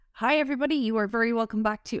Hi, everybody. You are very welcome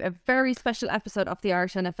back to a very special episode of the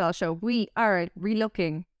Irish NFL show. We are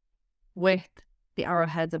relooking with the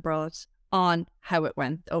Arrowheads abroad on how it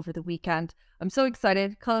went over the weekend. I'm so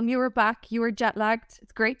excited. Colm, you were back. You were jet lagged.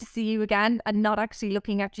 It's great to see you again and not actually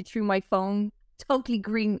looking at you through my phone, totally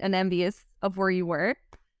green and envious of where you were.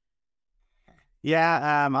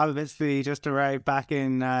 Yeah, I obviously just arrived back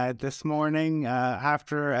in this morning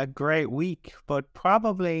after a great week, but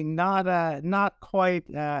probably not quite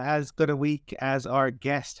as good a week as our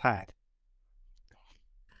guest had.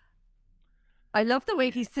 I love the way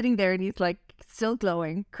he's sitting there and he's like still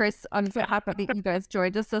glowing. Chris, I'm so happy that you guys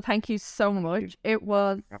joined us. So thank you so much. It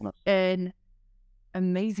was an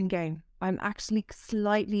amazing game. I'm actually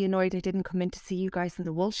slightly annoyed I didn't come in to see you guys in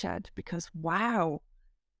the woolshed because wow.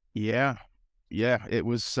 Yeah, it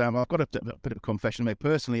was. I've got a bit of a confession to make.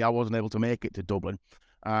 Personally, I wasn't able to make it to Dublin.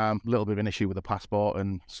 A little bit of an issue with the passport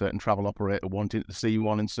and certain travel operator wanting to see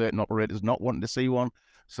one and certain operators not wanting to see one.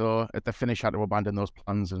 So at the finish, I had to abandon those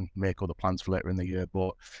plans and make other plans for later in the year.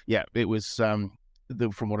 But yeah, it was.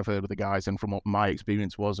 From what I've heard with the guys and from what my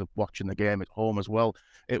experience was of watching the game at home as well,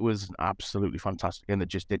 it was absolutely fantastic and it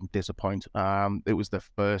just didn't disappoint. It was the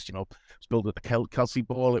first, it was billed at the Kelsey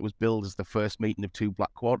Bowl. It was billed as the first meeting of two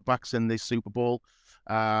black quarterbacks in this Super Bowl.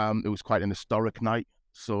 It was quite an historic night.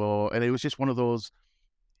 And it was just one of those,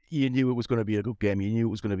 you knew it was going to be a good game. You knew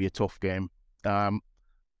it was going to be a tough game.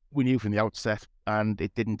 We knew from the outset, and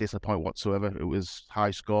it didn't disappoint whatsoever. It was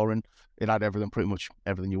high scoring. It had pretty much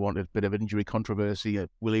everything you wanted. Bit of injury controversy.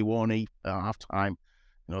 Willie Warney half time.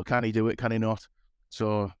 Can he do it? Can he not?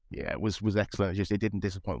 So yeah, it was excellent. It didn't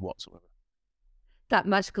disappoint whatsoever. That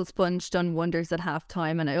magical sponge done wonders at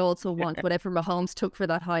halftime, and I also want whatever Mahomes took for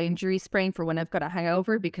that high injury sprain for when I've got a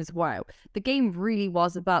hangover, because wow, the game really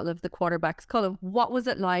was a battle of the quarterbacks. Colin, what was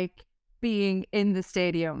it like being in the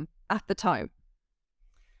stadium at the time?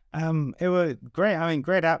 It was great. I mean,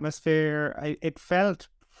 great atmosphere. It felt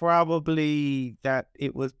probably that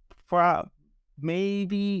it was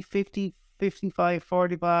maybe 50, 55,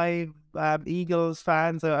 45 Eagles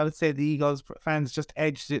fans. I would say the Eagles fans just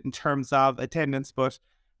edged it in terms of attendance, but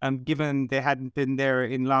given they hadn't been there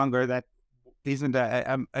in longer, that isn't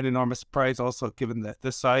an enormous surprise also given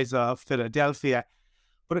the size of Philadelphia.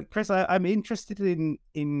 But Chris, I'm interested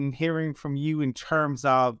in hearing from you in terms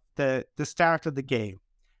of the start of the game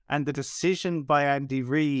and the decision by Andy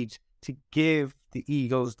Reid to give the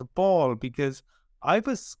Eagles the ball, because I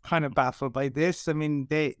was kind of baffled by this. I mean,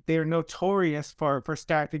 they're notorious for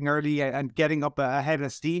starting early and getting up ahead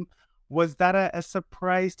of steam. Was that a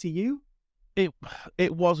surprise to you? It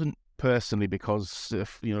wasn't personally, because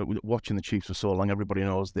if watching the Chiefs for so long, everybody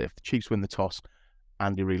knows that if the Chiefs win the toss,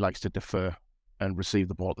 Andy Reid likes to defer and receive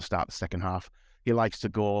the ball at the start of the second half. He likes to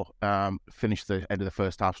go finish the end of the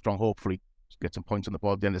first half strong, hopefully get some points on the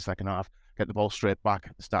board at the end of the second half, get the ball straight back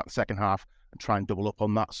at the start of the second half and try and double up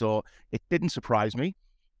on that. So it didn't surprise me.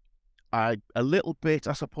 A little bit,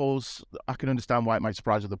 I suppose, I can understand why it might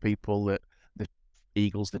surprise other people that the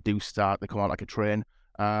Eagles that do start, they come out like a train.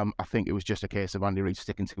 I think it was just a case of Andy Reid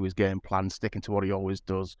sticking to his game plan, sticking to what he always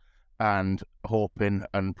does, and hoping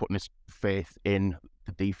and putting his faith in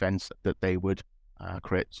the defense that they would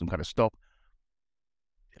create some kind of stop.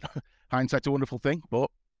 Hindsight's a wonderful thing,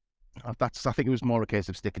 but I think it was more a case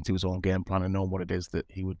of sticking to his own game plan and knowing what it is that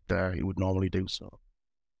he would normally do. So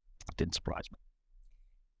it didn't surprise me.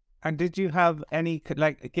 And did you have any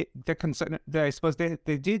the concern? I suppose they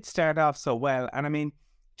did start off so well, and I mean,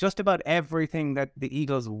 just about everything that the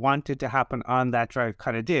Eagles wanted to happen on that drive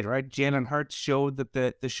kind of did, right? Jalen Hurts showed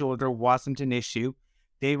that the shoulder wasn't an issue.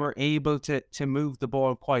 They were able to move the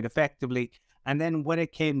ball quite effectively, and then when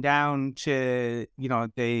it came down to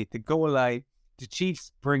the goal line, the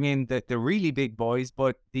Chiefs bring in the really big boys,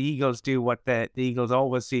 but the Eagles do what the Eagles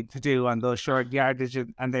always seem to do on those short yardage,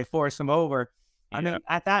 and they force them over. Yeah. I mean,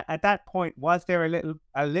 at that point, was there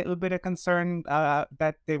a little bit of concern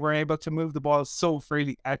that they were able to move the ball so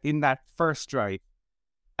freely in that first drive?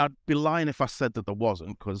 I'd be lying if I said that there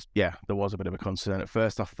wasn't, because yeah, there was a bit of a concern. At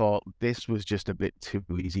first, I thought this was just a bit too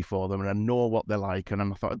easy for them, and I know what they're like, and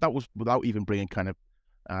I thought that was without even bringing kind of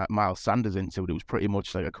Miles Sanders into it. It was pretty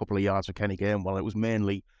much like a couple of yards for Kenny Gainwell. It was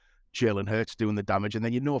mainly Jalen Hurts doing the damage. And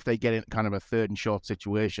then if they get in kind of a third and short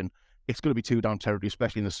situation, it's going to be two down territory,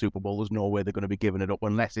 especially in the Super Bowl. There's no way they're going to be giving it up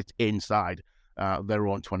unless it's inside their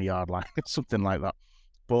own 20-yard line, something like that.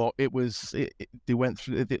 But they went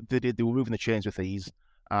through. They were moving the chains with ease.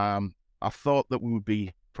 I thought that we would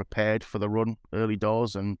be prepared for the run early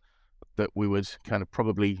doors, and that we would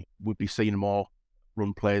probably be seeing more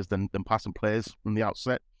run plays than passing plays from the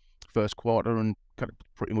outset, first quarter, and kind of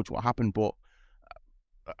pretty much what happened. But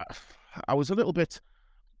I was a little bit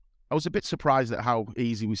I was a bit surprised at how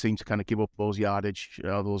easy we seemed to kind of give up those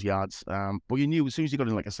those yards. But you knew as soon as you got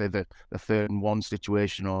in, like I said, the 3rd-and-1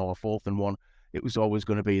 situation or 4th-and-1, it was always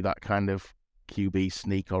going to be that kind of QB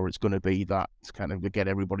sneak, or it's going to be that kind of to get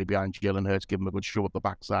everybody behind Jalen Hurts, give him a good shove up the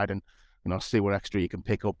backside, and see what extra you can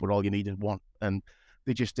pick up. But all you needed one, and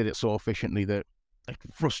they just did it so efficiently that it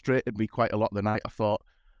frustrated me quite a lot the night. I thought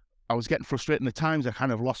I was getting frustrated, and at times I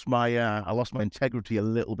kind of lost my integrity a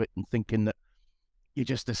little bit, and thinking that you're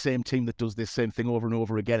just the same team that does this same thing over and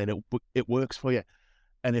over again, and it works for you.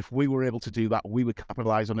 And if we were able to do that, we would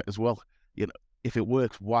capitalize on it as well. If it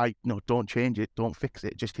works, why don't change it, don't fix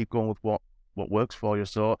it, just keep going with what works for you.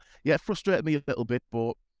 So yeah, it frustrated me a little bit,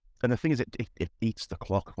 and the thing is, it eats the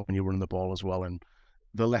clock when you're running the ball as well. And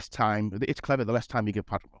the less time, it's clever, the less time you give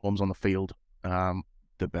Patrick Mahomes on the field,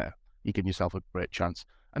 the better. You give yourself a great chance.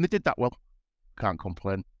 And they did that well. Can't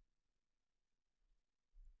complain.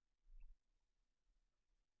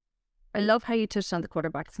 I love how you touched on the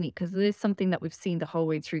quarterback sneak, because it is something that we've seen the whole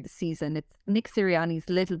way through the season. It's Nick Sirianni's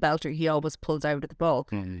little belter he always pulls out of the ball.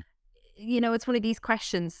 Mm-hmm. It's one of these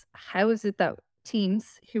questions. How is it that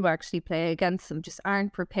teams who actually play against them just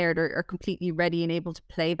aren't prepared or completely ready and able to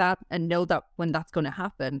play that and know that when that's going to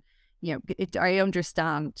happen? I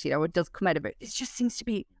understand, it does come out of it. It just seems to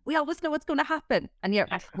be, we always know what's going to happen. And yet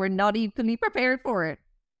we're not equally prepared for it.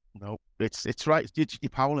 No, it's right. You're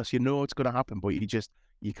powerless. You know it's going to happen, but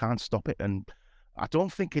you can't stop it. And I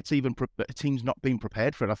don't think it's even teams not being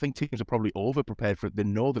prepared for it. I think teams are probably over prepared for it. They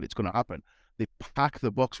know that it's going to happen. They pack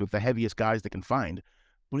the box with the heaviest guys they can find,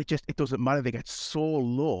 but it doesn't matter. They get so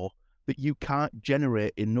low that you can't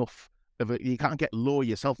generate enough of it. You can't get low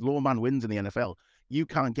yourself. Low man wins in the NFL. You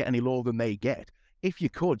can't get any lower than they get. If you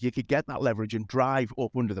could get that leverage and drive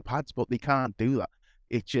up under the pads, but they can't do that.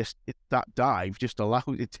 That dive just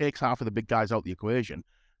it takes half of the big guys out of the equation.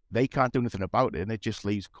 They can't do anything about it, and it just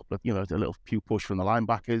leaves a couple of, a little few push from the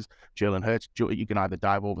linebackers. Jalen Hurts, you can either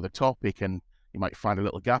dive over the top, you might find a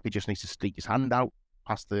little gap. He just needs to stick his hand out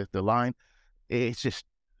past the line. It's just,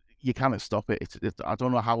 you cannot stop it. I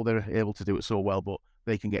don't know how they're able to do it so well, but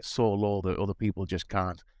they can get so low that other people just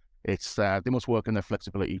can't. They must work on their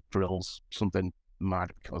flexibility drills, something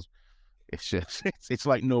mad, because it's just, it's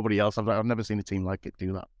like nobody else. I've never seen a team like it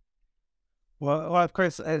do that. Well, of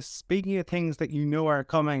course, speaking of things that are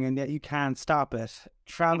coming and yet you can't stop it,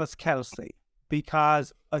 Travis Kelce,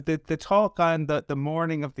 because the talk on the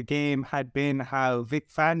morning of the game had been how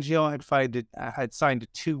Vic Fangio had signed a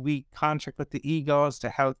 2-week contract with the Eagles to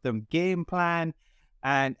help them game plan,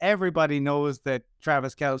 and everybody knows that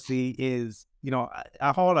Travis Kelce is,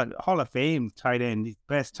 a Hall of Fame tight end, the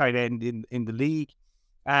best tight end in the league.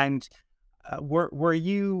 And were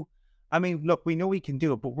you? I mean, look, we know he can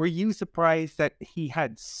do it, but were you surprised that he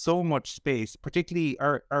had so much space, particularly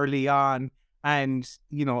early on? And,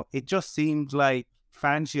 it just seemed like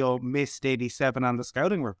Fangio missed 87 on the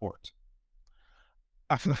scouting report.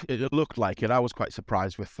 It looked like it. I was quite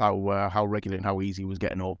surprised with how regular and how easy he was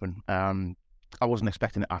getting open. I wasn't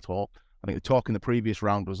expecting it at all. I think the talk in the previous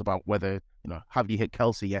round was about whether, have you hit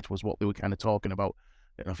Kelce yet, was what they were kind of talking about.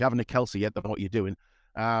 If you haven't hit Kelce yet, then what you're doing.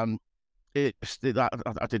 I don't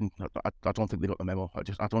think they got the memo.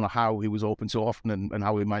 I don't know how he was open so often and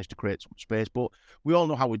how he managed to create so much space, but we all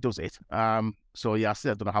know how he does it. So yeah, I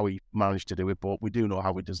don't know how he managed to do it, but we do know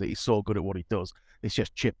how he does it. He's so good at what he does. It's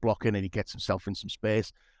just chip blocking, and he gets himself in some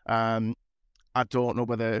space. I don't know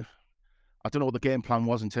what the game plan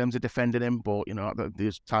was in terms of defending him, but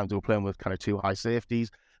there's times they were playing with kind of 2 high safeties.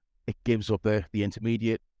 It gives up the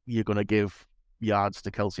intermediate. You're going to give yards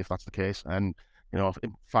to Kelce if that's the case, and if it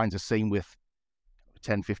finds a seam with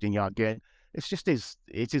 10, 15-yard gain, it's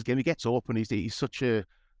his game. He gets open. He's such a...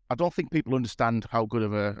 I don't think people understand how good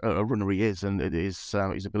of a runner he is, and it is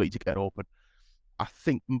his ability to get open. I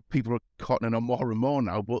think people are cottoning on more and more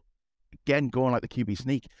now, but again, going like the QB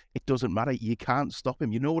sneak, it doesn't matter. You can't stop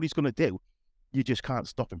him. You know what he's going to do. You just can't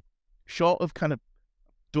stop him. Short of kind of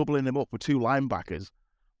doubling him up with 2 linebackers,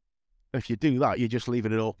 if you do that, you're just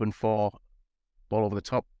leaving it open for ball over the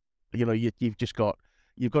top. You've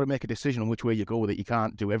got to make a decision on which way you go with it. You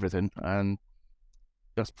can't do everything, and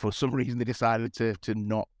that's for some reason they decided to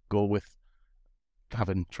not go with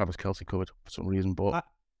having Travis Kelce covered for some reason. But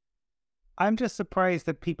I'm just surprised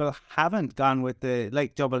that people haven't gone with the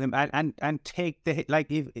double him and take the hit. Like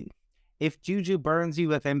if Juju burns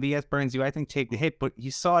you, if MVS burns you, I think take the hit. But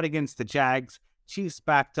you saw it against the Jags. Chiefs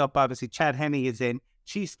backed up. Obviously, Chad Henne is in.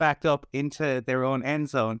 Chiefs backed up into their own end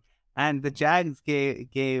zone, and the Jags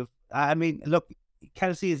gave. I mean, look,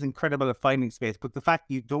 Kelce is incredible at finding space, but the fact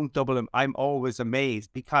you don't double him, I'm always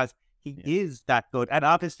amazed, because he is that good. And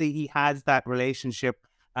obviously he has that relationship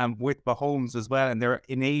with Mahomes as well, and their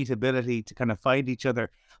innate ability to kind of find each other.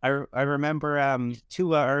 I remember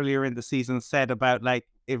Tua earlier in the season said about like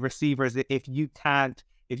receivers, if you can't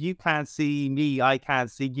see me, I can't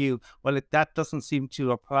see you. Well, that doesn't seem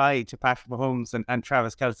to apply to Patrick Mahomes and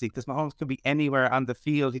Travis Kelce, because Mahomes can be anywhere on the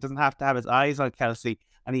field. He doesn't have to have his eyes on Kelce,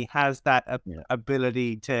 and he has that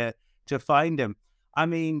ability to find him. I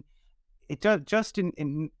mean, it does just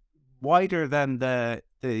in wider than the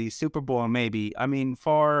Super Bowl, maybe. I mean,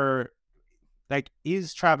 for like,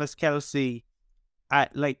 is Travis Kelce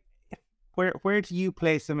at like, where do you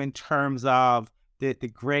place him in terms of the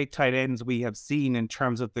great tight ends we have seen, in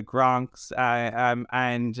terms of the Gronks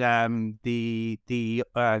and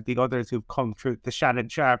the others who've come through, the Shannon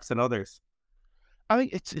Sharps and others? I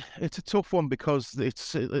think it's a tough one, because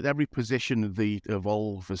it's every position they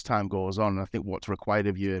evolve as time goes on. I think what's required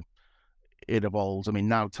of you, it evolves. I mean,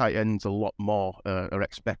 now tight ends a lot more are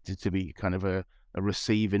expected to be kind of a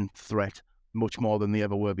receiving threat, much more than they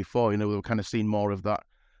ever were before. You know, we've kind of seen more of that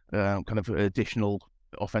kind of additional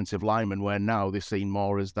offensive lineman, where now they're seen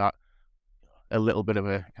more as that a little bit of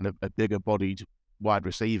a kind of a bigger bodied wide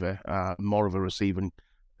receiver, more of a receiving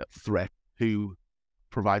threat who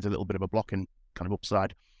provides a little bit of a blocking kind of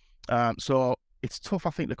upside. So it's tough, I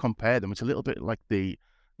think, to compare them. It's a little bit like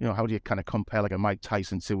how do you kind of compare like a Mike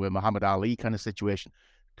Tyson to a Muhammad Ali kind of situation?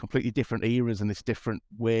 Completely different eras, and there's different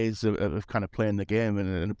ways of kind of playing the game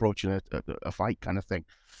and approaching a fight kind of thing.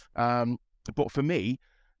 But for me,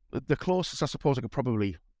 the closest I suppose I could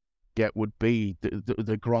probably get would be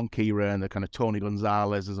the Gronk era, and the kind of Tony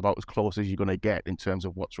Gonzalez is about as close as you're going to get in terms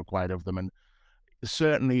of what's required of them. And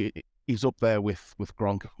certainly he's up there with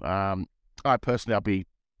Gronk. I personally, I'll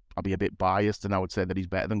be a bit biased, and I would say that he's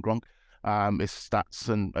better than Gronk. His stats,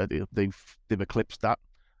 and they've eclipsed that.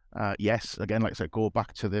 Yes, again, like I said, go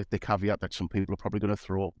back to the caveat that some people are probably going to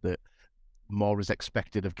throw up, that more is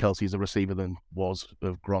expected of Kelce as a receiver than was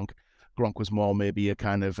of Gronk. Gronk was more maybe a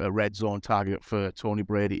kind of a red zone target for Tom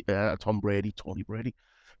Brady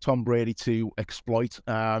to exploit.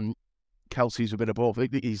 Kelce's a bit of both.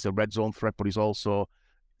 He's a red zone threat, but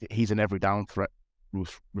he's an every down threat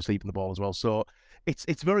receiving the ball as well. So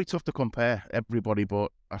it's very tough to compare everybody,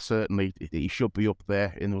 but certainly he should be up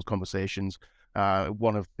there in those conversations.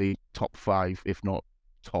 One of the top 5, if not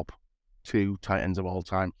top 2 tight ends of all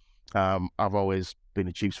time. I've always been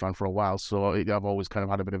a Chiefs fan for a while, so I've always kind of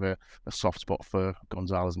had a bit of a soft spot for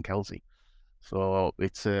Gonzalez and Kelce. So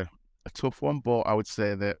it's a tough one, but I would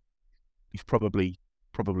say that he's probably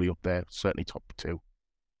up there, certainly top 2.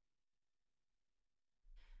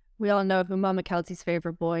 We all know who Mama Kelsey's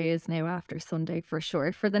favourite boy is now after Sunday, for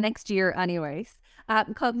sure, for the next year anyways.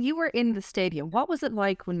 Colm, you were in the stadium. What was it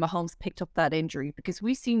like when Mahomes picked up that injury? Because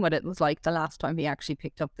we've seen what it was like the last time he actually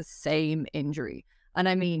picked up the same injury. And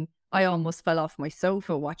I mean, I almost fell off my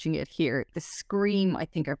sofa watching it here. The scream, I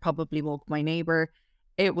think I probably woke my neighbour.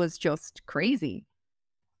 It was just crazy.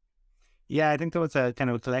 Yeah, I think there was a kind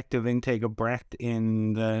of collective intake of breath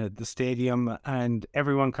in the stadium, and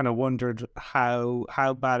everyone kind of wondered how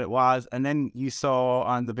bad it was. And then you saw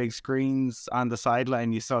on the big screens on the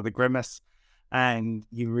sideline, you saw the grimace, and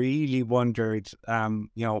you really wondered,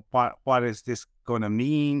 what is this going to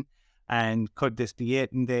mean, and could this be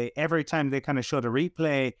it? And every time they kind of showed a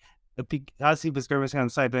replay, because he was grimacing on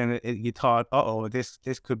the sideline, you thought,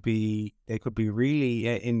 they could be really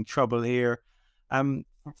in trouble here.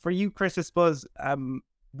 For you, Chris, I suppose,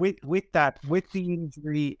 with the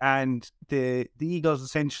injury and the Eagles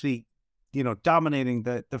essentially, dominating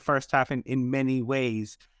the first half in many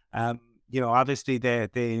ways. Obviously there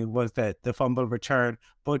was the fumble return,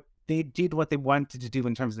 but they did what they wanted to do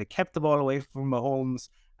in terms of they kept the ball away from Mahomes,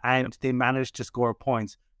 and they managed to score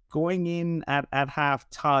points. Going in at half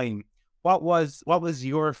time, what was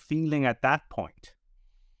your feeling at that point?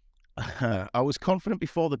 I was confident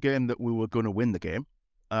before the game that we were going to win the game.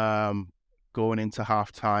 Going into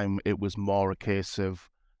halftime, it was more a case of,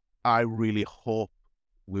 I really hope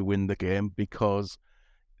we win the game, because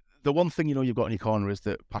the one thing you've got in your corner is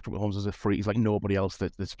that Patrick Mahomes is a freak. He's like nobody else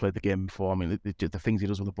that's played the game before. I mean, the things he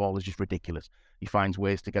does with the ball is just ridiculous. He finds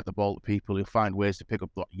ways to get the ball to people. He'll find ways to pick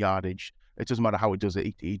up that yardage. It doesn't matter how he does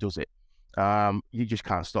it. He does it. You just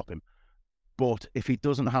can't stop him. But if he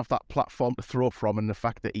doesn't have that platform to throw from, and the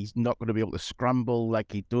fact that he's not going to be able to scramble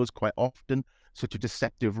like he does quite often, such a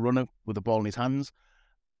deceptive runner with the ball in his hands,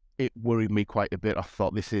 it worried me quite a bit. I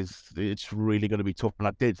thought it's really going to be tough. And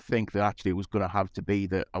I did think that actually it was going to have to be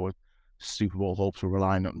that our Super Bowl hopes were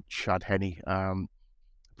relying on Chad Henne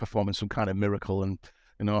performing some kind of miracle, and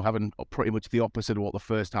having pretty much the opposite of what the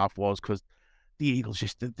first half was, because the Eagles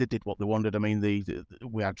they did what they wanted. I mean,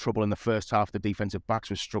 we had trouble in the first half. The defensive backs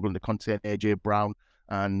were struggling to contain AJ Brown.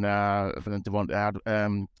 and then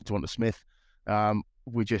Devonta Smith.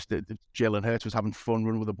 Jalen Hurts was having fun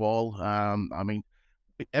running with the ball. I mean,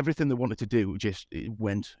 everything they wanted to do it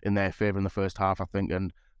went in their favour in the first half, I think,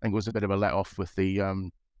 and I think it was a bit of a let off with the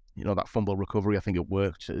that fumble recovery. I think it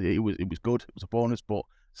worked. It was good. It was a bonus, but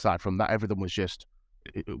aside from that, everything was just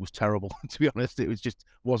it was terrible. To be honest, it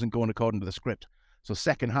wasn't going according to the script. So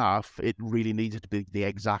second half, it really needed to be the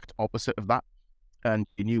exact opposite of that. And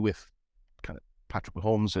you knew with kind of Patrick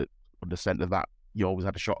Mahomes at the centre of that, you always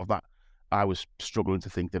had a shot of that. I was struggling to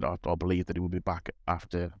think that or believe that he would be back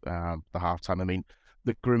after the halftime. I mean,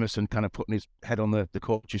 the grimace and kind of putting his head on the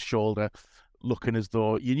coach's shoulder, looking as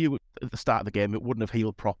though you knew at the start of the game it wouldn't have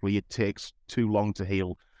healed properly. It takes too long to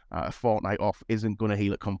heal. A fortnight off isn't going to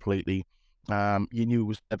heal it completely. You knew he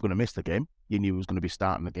was never going to miss the game. You knew he was going to be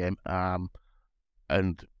starting the game.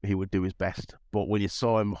 And he would do his best. But when you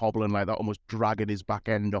saw him hobbling like that, almost dragging his back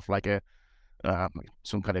end off like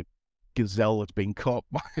some kind of gazelle that's been caught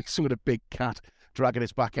by some kind of big cat, dragging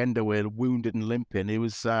his back end away, wounded and limping,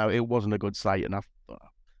 it wasn't a good sight. And I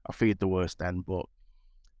feared the worst then. But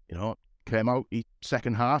came out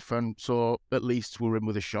second half, and so at least we're in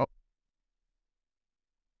with a shot.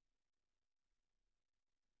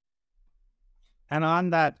 And on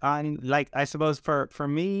that, I suppose for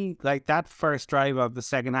me, like that first drive of the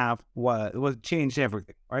second half was changed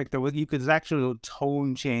everything, right? You could actually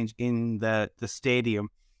tone change in the stadium,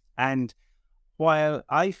 and while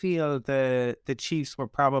I feel the Chiefs were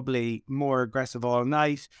probably more aggressive all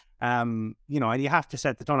night, and you have to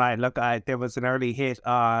set the tone. There was an early hit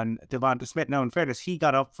on Devonta Smith. Now, in fairness, he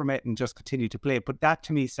got up from it and just continued to play, but that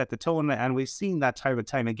to me set the tone, and we've seen that time and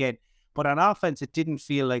time again. But on offense, it didn't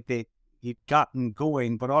feel like he'd gotten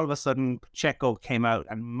going, but all of a sudden Pacheco came out,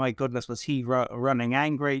 and my goodness, was he running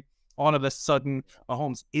angry. All of a sudden,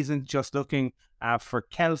 Mahomes isn't just looking for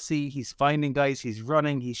Kelce. He's finding guys, he's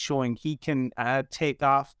running, he's showing he can take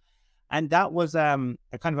off. And that was a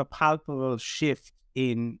kind of a palpable shift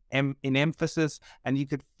in emphasis, and you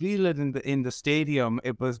could feel it in the stadium.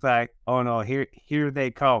 It was like, oh no, here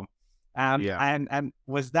they come. And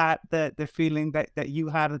was that the feeling that you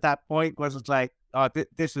had at that point? Was it like, oh,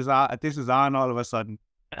 this is on all of a sudden?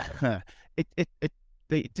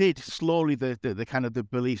 It did slowly. The kind of the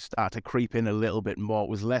belief started to creep in a little bit more. It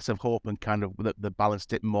was less of hope and kind of the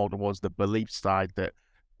balanced it more towards the belief side that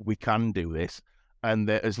we can do this, and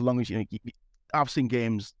that as long as I've seen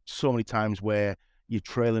games so many times where you're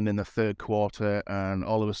trailing in the third quarter, and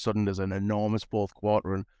all of a sudden there's an enormous fourth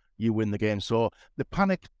quarter, and you win the game. So the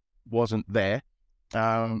panic wasn't there.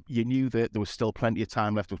 You knew that there was still plenty of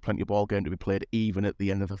time left. There was plenty of ball game to be played, even at the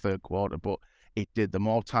end of the third quarter. But it did. The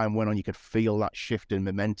more time went on, you could feel that shift in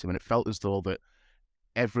momentum, and it felt as though that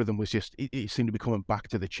everything was just. It seemed to be coming back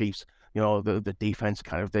to the Chiefs. The defense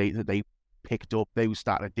kind of they picked up. They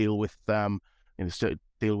started to deal with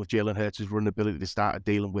deal with Jalen Hurts' run ability. They started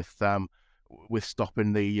dealing with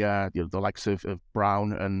stopping the likes of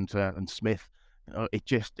Brown and Smith.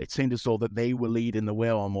 It seemed as though that they were leading the way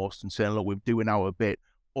almost and saying, look, we're doing our bit,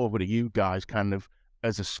 over to you guys, kind of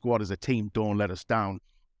as a squad, as a team, don't let us down.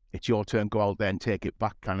 It's your turn, go out there and take it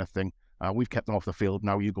back, kind of thing. We've kept them off the field,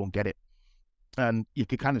 now you go and get it. And you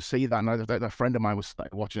could kind of see that. And a friend of mine was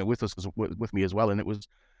watching it with me as well, and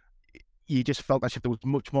you just felt as if there was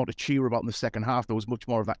much more to cheer about in the second half. There was much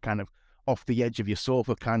more of that kind of off the edge of your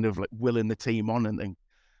sofa, kind of like willing the team on, and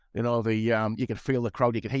you could feel the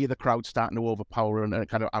crowd. You could hear the crowd starting to overpower and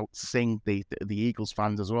kind of out-sing the Eagles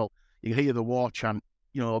fans as well. You could hear the war chant,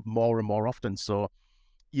 more and more often. So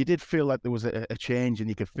you did feel like there was a change, and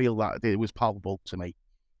you could feel that it was palpable to me.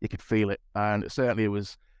 You could feel it, and certainly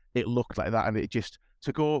it looked like that. And it just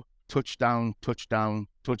to go touchdown.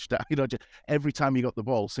 Just every time you got the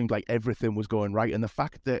ball, seemed like everything was going right. And the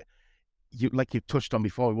fact that you touched on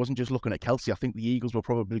before, it wasn't just looking at Kelce. I think the Eagles were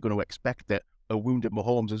probably going to expect that a wounded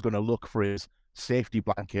Mahomes is going to look for his safety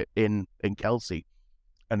blanket in Kelce,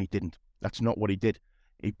 and he didn't. That's not what he did.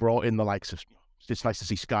 He brought in the likes of. It's nice to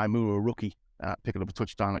see Sky Moore, a rookie, picking up a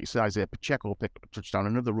touchdown. Like you said, Isaiah Pacheco picked up a touchdown.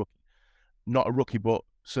 Another rookie, not a rookie, but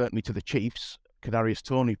certainly to the Chiefs, Kadarius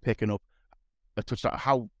Toney picking up a touchdown.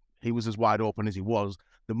 How he was as wide open as he was,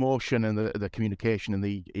 the motion and the communication in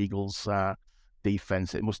the Eagles'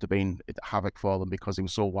 defense, it must have been havoc for them because he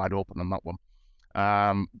was so wide open on that one.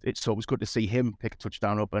 It was good to see him pick a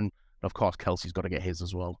touchdown up, and of course Kelce's got to get his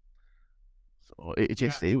as well. So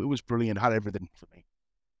it was brilliant. Had everything for me.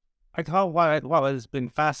 I thought what has been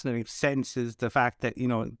fascinating since is the fact that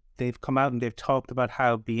they've come out and they've talked about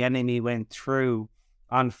how Bieniemy went through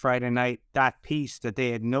on Friday night that piece that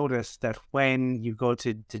they had noticed that when you go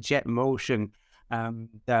to jet motion,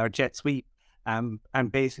 or jet sweep, and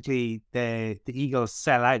basically the Eagles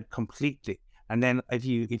sell out completely. And then if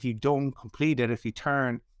you don't complete it, if you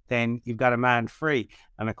turn, then you've got a man free.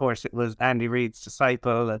 And of course, it was Andy Reid's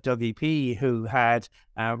disciple, Dougie P, who had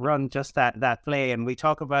run just that play. And we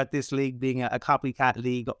talk about this league being a copycat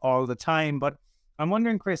league all the time. But I'm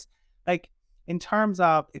wondering, Chris, like in terms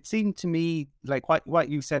of, it seemed to me like what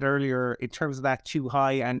you said earlier in terms of that too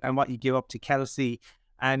high and what you give up to Kelsey,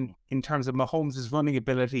 and in terms of Mahomes' running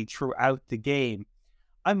ability throughout the game.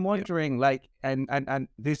 I'm wondering, like, and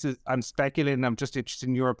this is, I'm speculating, I'm just interested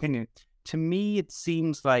in your opinion. To me, it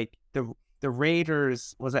seems like the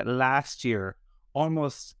Raiders, was it last year,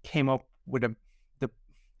 almost came up with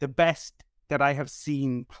the best that I have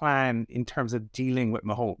seen plan in terms of dealing with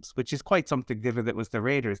Mahomes, which is quite something given that was the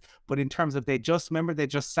Raiders. But in terms of, they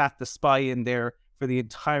just sat the spy in there for the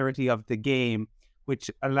entirety of the game,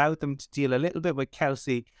 which allowed them to deal a little bit with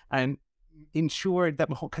Kelsey and ensured that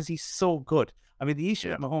Mahomes, because he's so good. I mean, the issue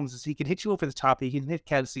with Mahomes is he can hit you over the top, he can hit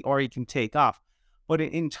Kelsey, or he can take off. But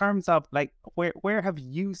in terms of, like, where have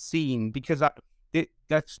you seen, because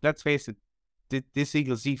let's face it, this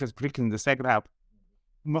Eagles defense, particularly in the second half,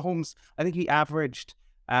 Mahomes, I think he averaged,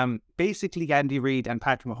 basically Andy Reid and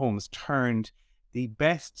Patrick Mahomes turned the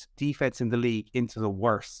best defense in the league into the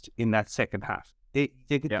worst in that second half. They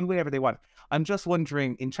could do whatever they want. I'm just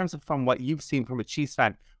wondering, in terms of from what you've seen from a Chiefs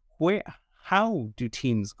fan, how do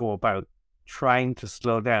teams go about trying to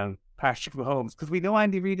slow down Patrick Mahomes? Because we know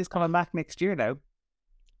Andy Reid is coming back next year now.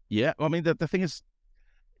 Yeah, well, I mean, the thing is,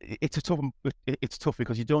 it's tough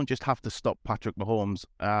because you don't just have to stop Patrick Mahomes.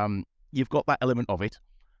 You've got that element of it.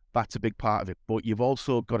 That's a big part of it. But you've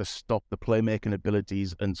also got to stop the playmaking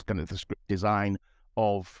abilities and kind of the script design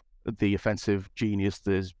of the offensive genius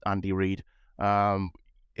there's Andy Reid.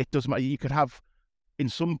 It doesn't matter. You could have, in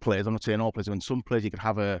some plays, I'm not saying all plays, but in some plays you could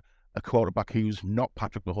have a quarterback who's not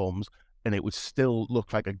Patrick Mahomes, and it would still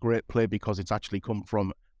look like a great play because it's actually come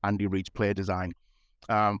from Andy Reid's play design.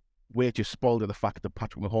 We're just spoiled with the fact that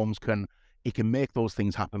Patrick Mahomes can make those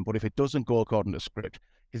things happen, but if it doesn't go according to script,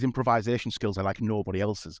 his improvisation skills are like nobody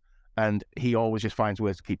else's, and he always just finds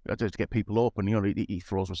ways to get people open. You know, he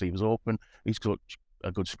throws receivers open. He's got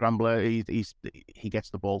a good scrambler. He gets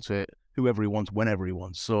the ball to whoever he wants, whenever he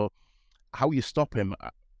wants. So how you stop him,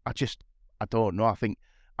 I don't know. I think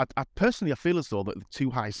I personally feel as though that the too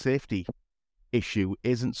high safety issue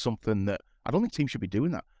isn't something that, I don't think teams should be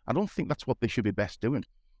doing that. I don't think that's what they should be best doing.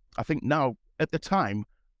 I think now, at the time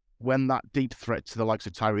when that deep threat to the likes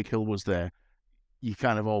of Tyreek Hill was there, you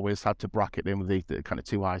kind of always had to bracket in with the kind of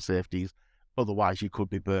too high safeties. Otherwise, you could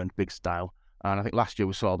be burned big style. And I think last year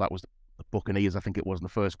we saw that was the Buccaneers. I think it was in the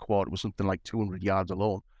first quarter. It was something like 200 yards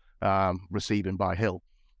alone, receiving by Hill.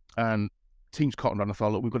 And teams cottoned on and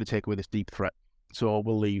thought, look, we've got to take away this deep threat. So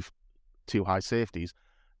we'll leave two high safeties.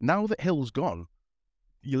 Now that Hill's gone,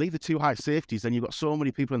 you leave the two high safeties, then you've got so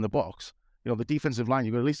many people in the box. You know, the defensive line,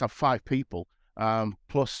 you've got to at least have 5 people.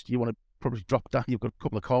 Plus, you want to probably drop down. You've got a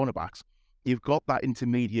couple of cornerbacks. You've got that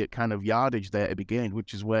intermediate kind of yardage there to begin,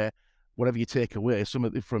 which is where whatever you take away, some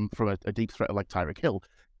of it from a deep threat like Tyreek Hill,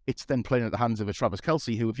 it's then playing at the hands of a Travis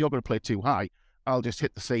Kelce, who, if you're going to play too high, I'll just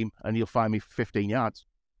hit the seam and you'll find me 15 yards,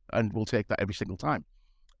 and we'll take that every single time.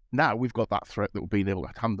 Now we've got that threat that we're being able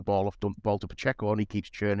to hand the ball off, dump the ball to Pacheco, and he keeps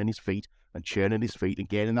churning his feet and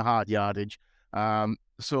gaining the hard yardage.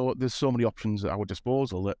 So there's so many options at our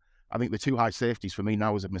disposal that I think the two high safeties for me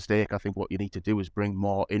now is a mistake. I think what you need to do is bring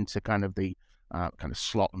more into kind of the kind of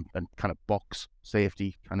slot and kind of box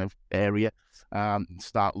safety kind of area.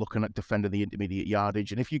 Start looking at defending the intermediate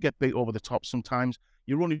yardage. And if you get beat over the top sometimes,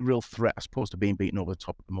 your only real threat, as opposed to being beaten over the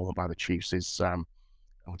top at the moment by the Chiefs, is I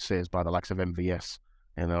would say is by the likes of MVS.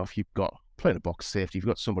 You know, if you've got playing a box safety, if you've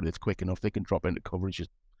got somebody that's quick enough, they can drop into coverage,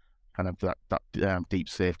 kind of that deep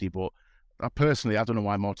safety. But personally, I don't know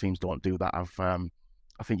why more teams don't do that.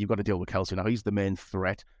 I think you've got to deal with Kelce now. He's the main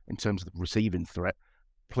threat in terms of the receiving threat.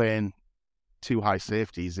 Playing two high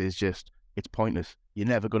safeties is just, it's pointless. You're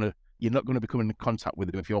not going to be coming in contact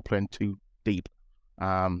with him if you're playing too deep.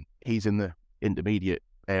 He's in the intermediate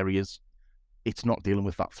areas. It's not dealing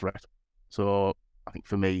with that threat. So I think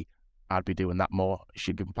for me, I'd be doing that more. I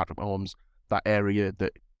should give Patrick Mahomes that area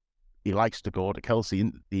that he likes to go to. Kelce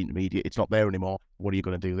in the intermediate, it's not there anymore. What are you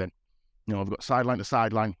going to do then? You know, we've got sideline to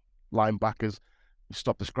sideline linebackers. We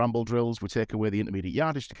stop the scramble drills. We take away the intermediate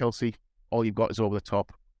yardage to Kelce. All you've got is over the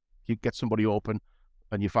top. You get somebody open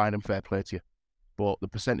and you find him, fair play to you. But the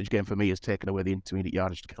percentage game for me is taking away the intermediate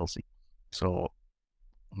yardage to Kelce. So,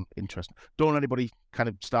 interesting. Don't anybody kind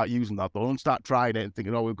of start using that, though. Don't start trying it and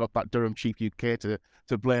thinking, oh, we've got that Durham Chief UK to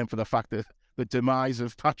blame for the fact that the demise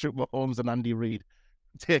of Patrick Mahomes and Andy Reid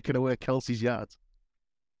taking away Kelce's yards.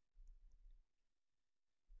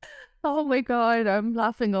 Oh my God, I'm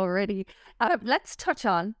laughing already. Let's touch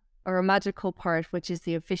on our magical part, which is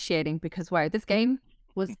the officiating, because wow, this game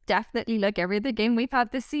was definitely like every other game we've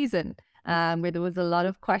had this season, where there was a lot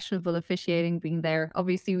of questionable officiating being there.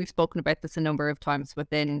 Obviously, we've spoken about this a number of times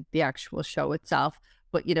within the actual show itself,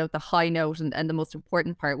 but you know, the high note and the most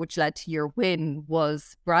important part, which led to your win,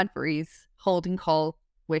 was Bradbury's holding call,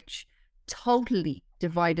 which totally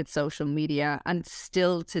divided social media and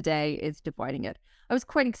still today is dividing it. I was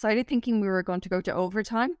quite excited thinking we were going to go to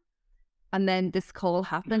overtime. And then this call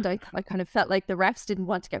happened. I kind of felt like the refs didn't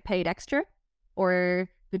want to get paid extra, or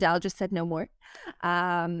Goodell just said no more.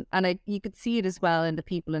 You could see it as well in the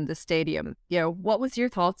people in the stadium. You know, what was your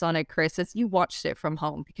thoughts on it, Chris, as you watched it from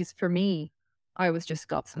home? Because for me, I was just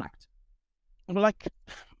gobsmacked. Well,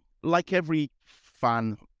 like every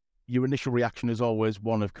fan, your initial reaction is always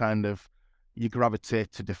one of kind of you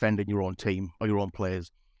gravitate to defending your own team or your own players.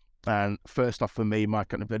 And first off, for me, my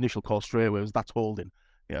kind of initial call straight away was that's holding.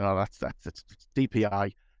 You know, that's DPI.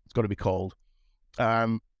 It's got to be called.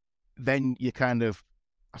 Then you kind of,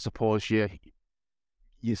 I suppose, you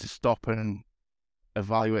stop and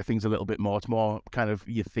evaluate things a little bit more. It's more kind of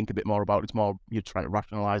you think a bit more about it. It's more you try to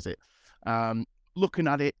rationalize it. Looking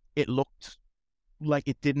at it, it looked like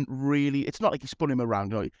it didn't really. It's not like he spun him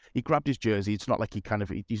around. You know, he grabbed his jersey. It's not like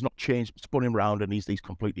he's not changed, spun him around, and he's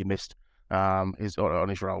completely missed on his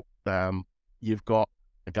route. You've got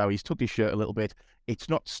a guy. He's tucked his shirt a little bit. It's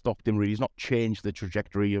not stopped him really. He's not changed the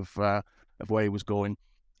trajectory of where he was going.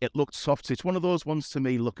 It looked soft. So it's one of those ones to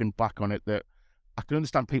me, looking back on it, that I can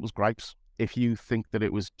understand people's gripes. If you think that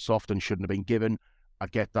it was soft and shouldn't have been given, I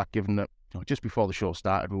get that, given that just before the show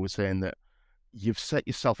started, we were saying that you've set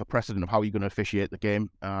yourself a precedent of how you're going to officiate the game,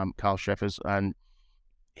 Carl Cheffers, and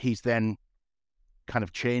he's then kind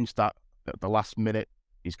of changed that at the last minute.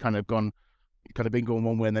 He's kind of been going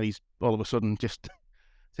one way, and then he's all of a sudden just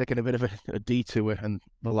taking a bit of a detour in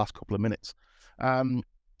the last couple of minutes.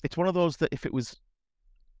 It's one of those that if it was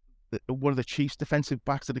one of the Chiefs' defensive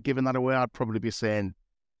backs that had given that away, I'd probably be saying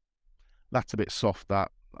that's a bit soft.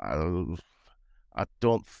 That I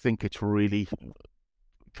don't think it's really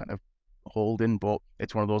kind of holding, but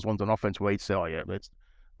it's one of those ones on offense where you'd say, oh yeah, that's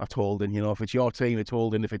holding. You know, if it's your team, it's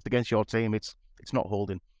holding. If it's against your team, it's not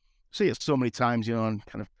holding. See it so many times, you know, on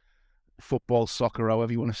kind of football, soccer,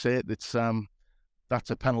 however you want to say it. It's that's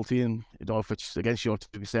a penalty, and you know, if it's against your team,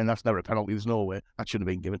 you're saying that's never a penalty. There's no way that shouldn't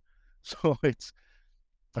have been given. So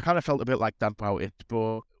I kind of felt a bit like that about it.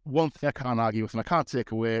 But one thing I can't argue with and I can't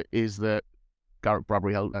take away is that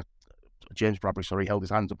James Bradbury held his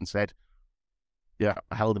hands up and said, yeah,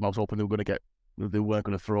 I held him. I was hoping they weren't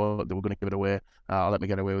going to throw it. They were going to give it away. Let me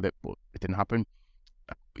get away with it, but it didn't happen.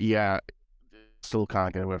 Yeah, still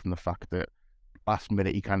can't get away from the fact that last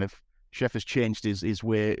minute Chef has changed his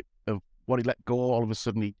way of what he let go. All of a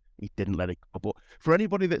sudden he didn't let it go. But for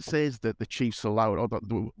anybody that says that the Chiefs allowed or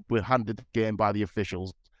that we're handed the game by the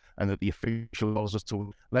officials and that the official allows us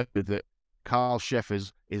to let it, that Carl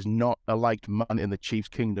Cheffers is not a liked man in the Chiefs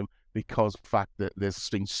kingdom, because of the fact that there's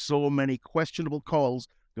been so many questionable calls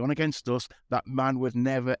going against us. That man would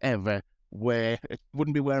never ever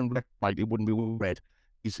wouldn't be wearing red, like it wouldn't be red.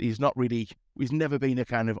 He's never been a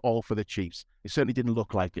kind of all for the Chiefs. He certainly didn't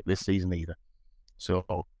look like it this season either. So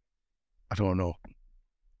I don't know.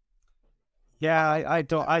 Yeah, I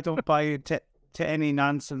don't buy to any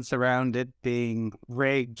nonsense around it being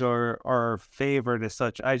rigged or favored as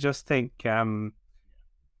such. I just think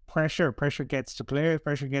pressure gets to players,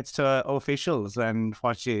 pressure gets to officials, and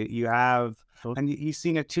what you have, and you've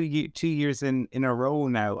seen it two years in a row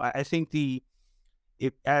now. I think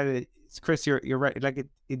Chris, you're right. Like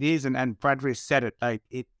it is, and Bradbury said it. Like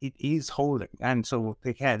it is holding, and so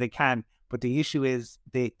they can. But the issue is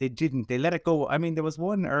they didn't. They let it go. I mean, there was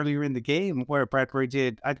one earlier in the game where Bradbury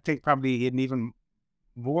did, I think, probably an even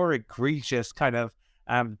more egregious kind of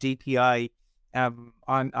DPI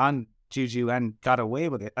on Juju and got away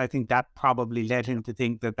with it. I think that probably led him to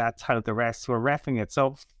think that that's how the rest were reffing it.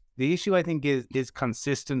 So the issue, I think, is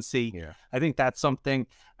consistency. Yeah. I think that's something.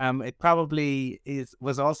 It probably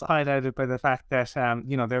was also highlighted by the fact that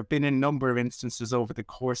there have been a number of instances over the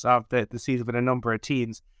course of the season with a number of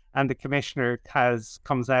teams, and the commissioner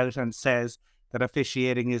comes out and says that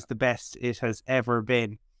officiating is the best it has ever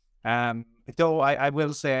been. Though I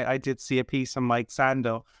will say I did see a piece on Mike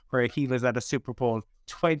Sando where he was at a Super Bowl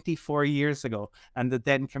 24 years ago, and the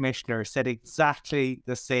then commissioner said exactly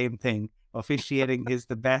the same thing. Officiating is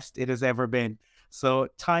the best it has ever been. So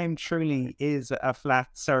time truly is a flat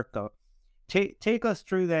circle. Take us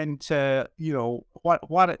through then to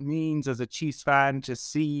what it means as a Chiefs fan to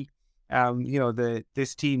see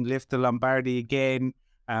this team lift the Lombardi again.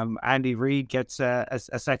 Andy Reid gets a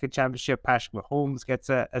second championship. Patrick Mahomes gets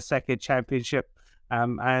a second championship.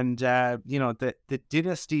 And the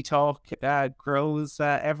dynasty talk grows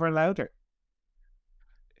ever louder.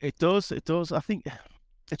 It does. It does. I think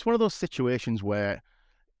it's one of those situations where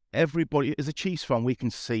everybody, as a Chiefs fan, we can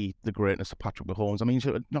see the greatness of Patrick Mahomes. I mean,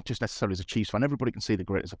 not just necessarily as a Chiefs fan, everybody can see the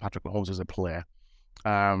greatness of Patrick Mahomes as a player.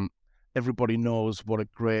 Everybody knows what a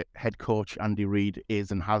great head coach Andy Reid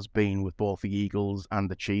is and has been with both the Eagles and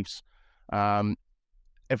the Chiefs.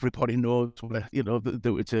 Everybody knows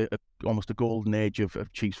it's almost a golden age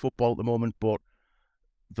of Chiefs football at the moment. But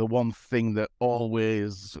the one thing that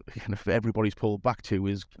always everybody's pulled back to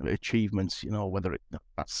is achievements. Whether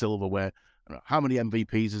that's silverware. How many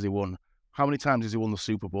MVPs has he won? How many times has he won the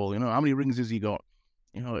Super Bowl? How many rings has he got?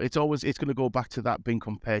 It's going to go back to that being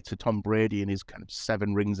compared to Tom Brady and his kind of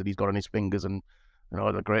 7 rings that he's got on his fingers and,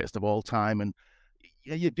 the greatest of all time. And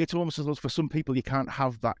it's almost as though for some people, you can't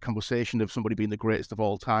have that conversation of somebody being the greatest of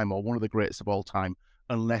all time or one of the greatest of all time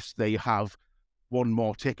unless they have one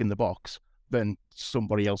more tick in the box than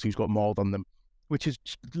somebody else who's got more than them, which is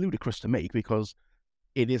ludicrous to me because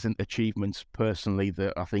it isn't achievements personally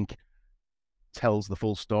that I think tells the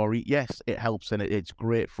full story. Yes, it helps and it's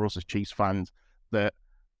great for us as Chiefs fans that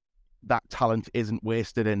talent isn't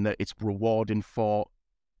wasted and that it's rewarding for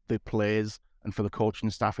the players and for the coaching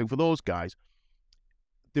staff and for those guys.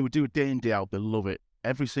 They would do it day in, day out. They love it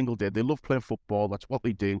every single day. They love playing football. That's what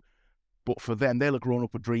they do. But for them, they'll have grown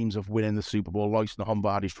up with dreams of winning the Super Bowl, hoisting the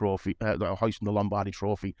Lombardi Trophy.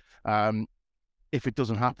 If it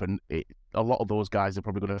doesn't happen, a lot of those guys are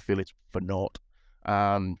probably going to feel it's for naught.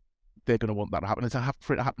 They're going to want that to happen. And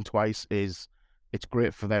for it to happen twice it's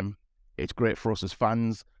great for them. It's great for us as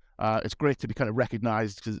fans. It's great to be kind of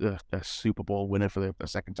recognised as a Super Bowl winner for the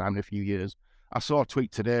second time in a few years. I saw a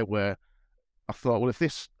tweet today where I thought, well, if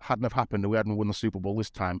this hadn't have happened and we hadn't won the Super Bowl this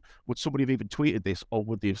time, would somebody have even tweeted this or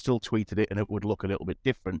would they have still tweeted it and it would look a little bit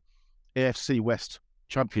different? AFC West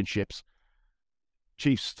Championships,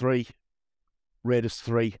 Chiefs 3, Raiders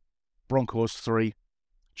 3, Broncos 3,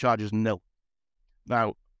 Chargers 0.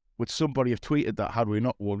 Now, would somebody have tweeted that had we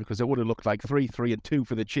not won? Because it would have looked like 3, 3, and 2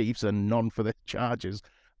 for the Chiefs and none for the Chargers.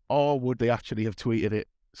 Or would they actually have tweeted it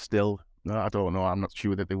still? No, I don't know. I'm not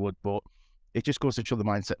sure that they would, but it just goes to show the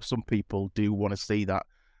mindset. Some people do want to see that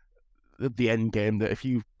at the end game, that if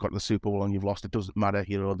you've got the Super Bowl and you've lost, it doesn't matter.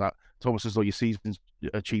 That it's almost as though your season's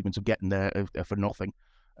achievements of getting there are for nothing.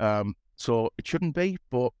 So it shouldn't be,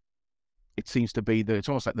 but it seems to be that it's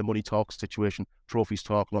almost like the money talk situation. Trophies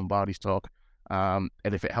talk, Lombardi's talk. And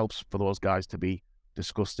if it helps for those guys to be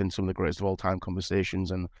discussed in some of the greatest of all time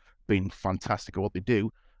conversations and being fantastic at what they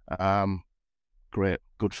do, great,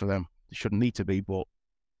 good for them. It shouldn't need to be, but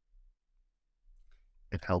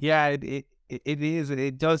it helps. Yeah, it is.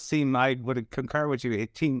 It does seem, I would concur with you.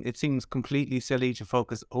 It seems completely silly to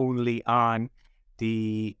focus only on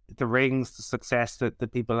the rings, the success that the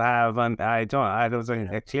people have. And there was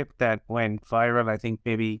a clip that went viral, I think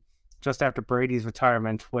maybe just after Brady's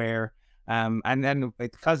retirement, where and then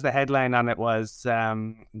because the headline on it was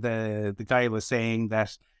the guy was saying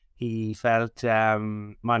that he felt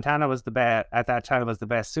Montana was the best at that time, was the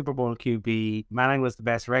best Super Bowl QB, Manning was the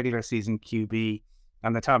best regular season QB,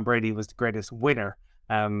 and that Tom Brady was the greatest winner.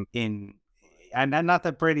 And not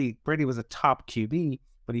that Brady was a top QB,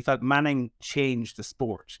 but he felt Manning changed the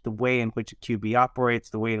sport, the way in which a QB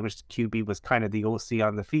operates, the way in which the QB was kind of the OC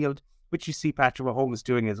on the field, which you see Patrick Mahomes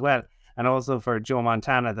doing as well. And also for Joe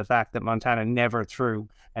Montana, the fact that Montana never threw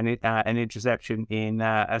an interception in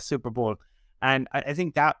a Super Bowl. And I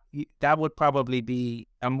think that would probably be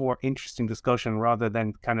a more interesting discussion rather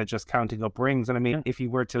than kind of just counting up rings. And I mean, if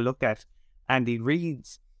you were to look at Andy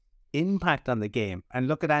Reid's impact on the game and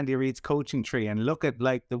look at Andy Reid's coaching tree and look at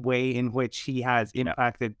like the way in which he has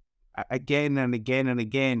impacted again and again and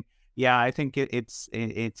again. Yeah, I think it's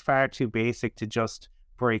far too basic to just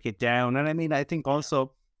break it down. And I mean, I think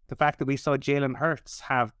also the fact that we saw Jalen Hurts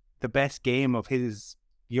have the best game of his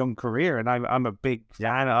young career, and I'm a big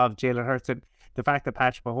fan of Jalen Hurts, and the fact that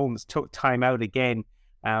Patrick Mahomes took time out again,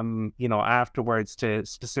 afterwards to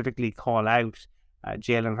specifically call out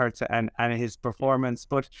Jalen Hurts and his performance.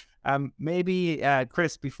 But maybe,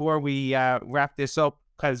 Chris, before we wrap this up,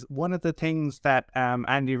 because one of the things that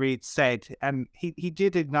Andy Reid said, and he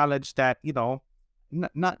did acknowledge that,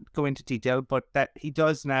 not go into detail, but that he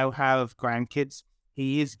does now have grandkids.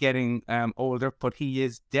 He is getting older, but he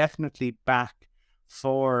is definitely back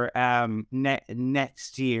for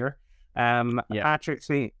next year. Patrick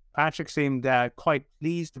seemed quite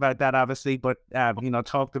pleased about that, obviously, but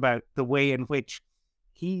talked about the way in which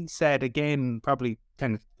he said, again, probably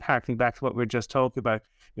kind of harkening back to what we were just talking about,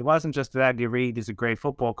 it wasn't just that Andy Reid is a great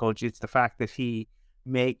football coach; it's the fact that he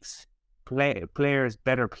makes players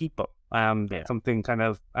better people. Something kind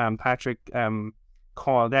of Patrick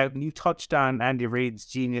called out. And you touched on Andy Reid's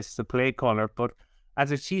genius as a play caller, but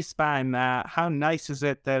as a Chiefs fan, how nice is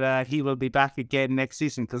it that he will be back again next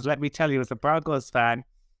season? Because let me tell you, as a Broncos fan,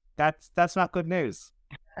 that's not good news.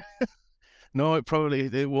 No,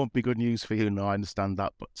 it won't be good news for you. No, I understand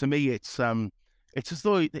that. But to me, it's as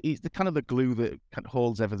though he's the kind of the glue that kind of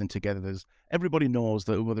holds everything together. Everybody knows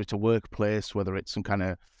that whether it's a workplace, whether it's some kind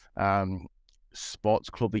of sports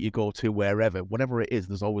club that you go to, wherever, whatever it is,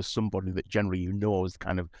 there's always somebody that generally you know is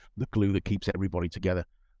kind of the glue that keeps everybody together,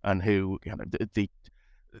 and who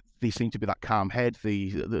they seem to be that calm head.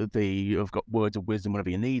 They have got words of wisdom whenever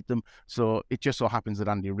you need them. So it just so happens that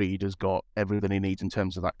Andy Reid has got everything he needs in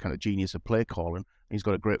terms of that kind of genius of play calling. He's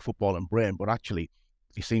got a great footballing brain, but actually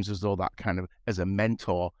he seems as though that kind of, as a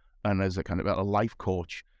mentor and as a kind of a life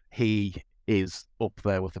coach, he is up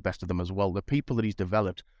there with the best of them as well. The people that he's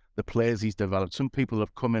developed, the players he's developed, some people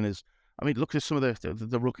have come in as, I mean, look at some of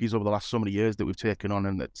the rookies over the last so many years that we've taken on,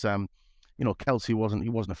 and that, Kelsey wasn't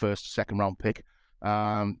a first, second round pick.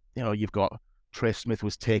 You've got Trey Smith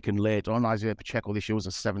was taken late on. Isaiah Pacheco this year was a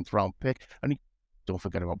 7th round pick. And don't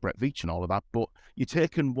forget about Brett Veach and all of that. But you're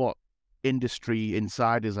taking what industry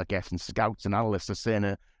insiders, I guess, and scouts and analysts are saying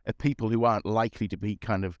are people who aren't likely to be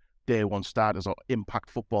kind of day one starters or impact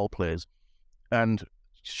football players. And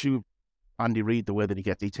shoot, Andy Reid, the way that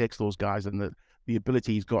he takes those guys and the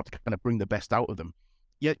ability he's got to kind of bring the best out of them.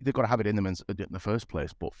 Yeah, they've got to have it in them in the first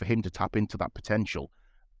place. But for him to tap into that potential,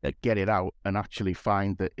 get it out, and actually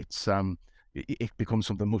find that it becomes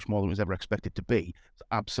something much more than it was ever expected to be. It's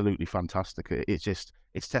absolutely fantastic.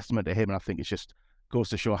 It's testament to him, and I think it just goes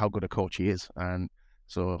to show how good a coach he is. And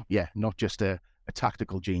so, yeah, not just a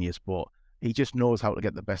tactical genius, but he just knows how to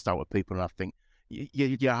get the best out of people. And I think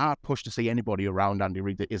you're hard pushed to see anybody around Andy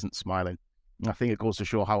Reid that isn't smiling. And I think it goes to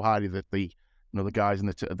show how highly that the guys in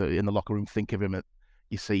the locker room think of him.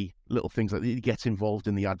 You see little things like he gets involved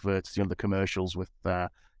in the adverts, the commercials with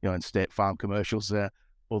and State Farm commercials,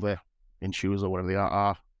 other insurers or whatever they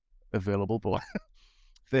are available. But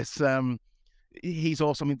this, he's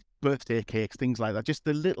also, birthday cakes, things like that. Just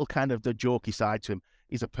the little kind of the jokey side to him.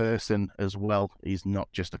 He's a person as well. He's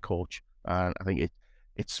not just a coach. And I think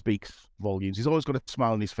it speaks volumes. He's always got a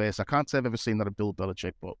smile on his face. I can't say I've ever seen that of Bill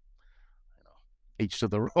Belichick, but each to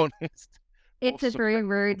their own. It's a very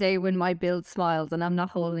rare day when my Bill smiles, and I'm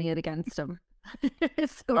not holding it against him.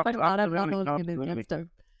 So I'm not holding it against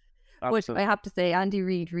him. But I have to say, Andy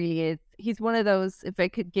Reid really is. He's one of those, if I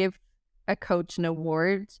could give a coach an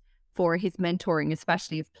award for his mentoring,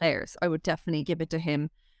 especially of players, I would definitely give it to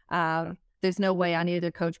him. There's no way any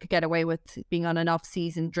other coach could get away with being on an off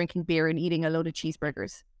season, drinking beer and eating a load of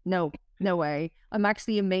cheeseburgers. No way. I'm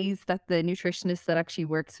actually amazed that the nutritionist that actually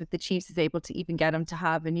works with the Chiefs is able to even get him to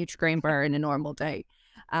have a Nutri-Grain bar in a normal day.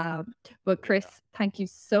 But Chris, thank you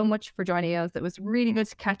so much for joining us. It was really good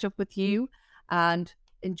to catch up with you, and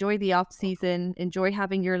enjoy the off season. Enjoy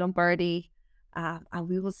having your Lombardi. And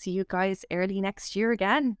we will see you guys early next year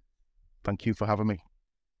again. Thank you for having me.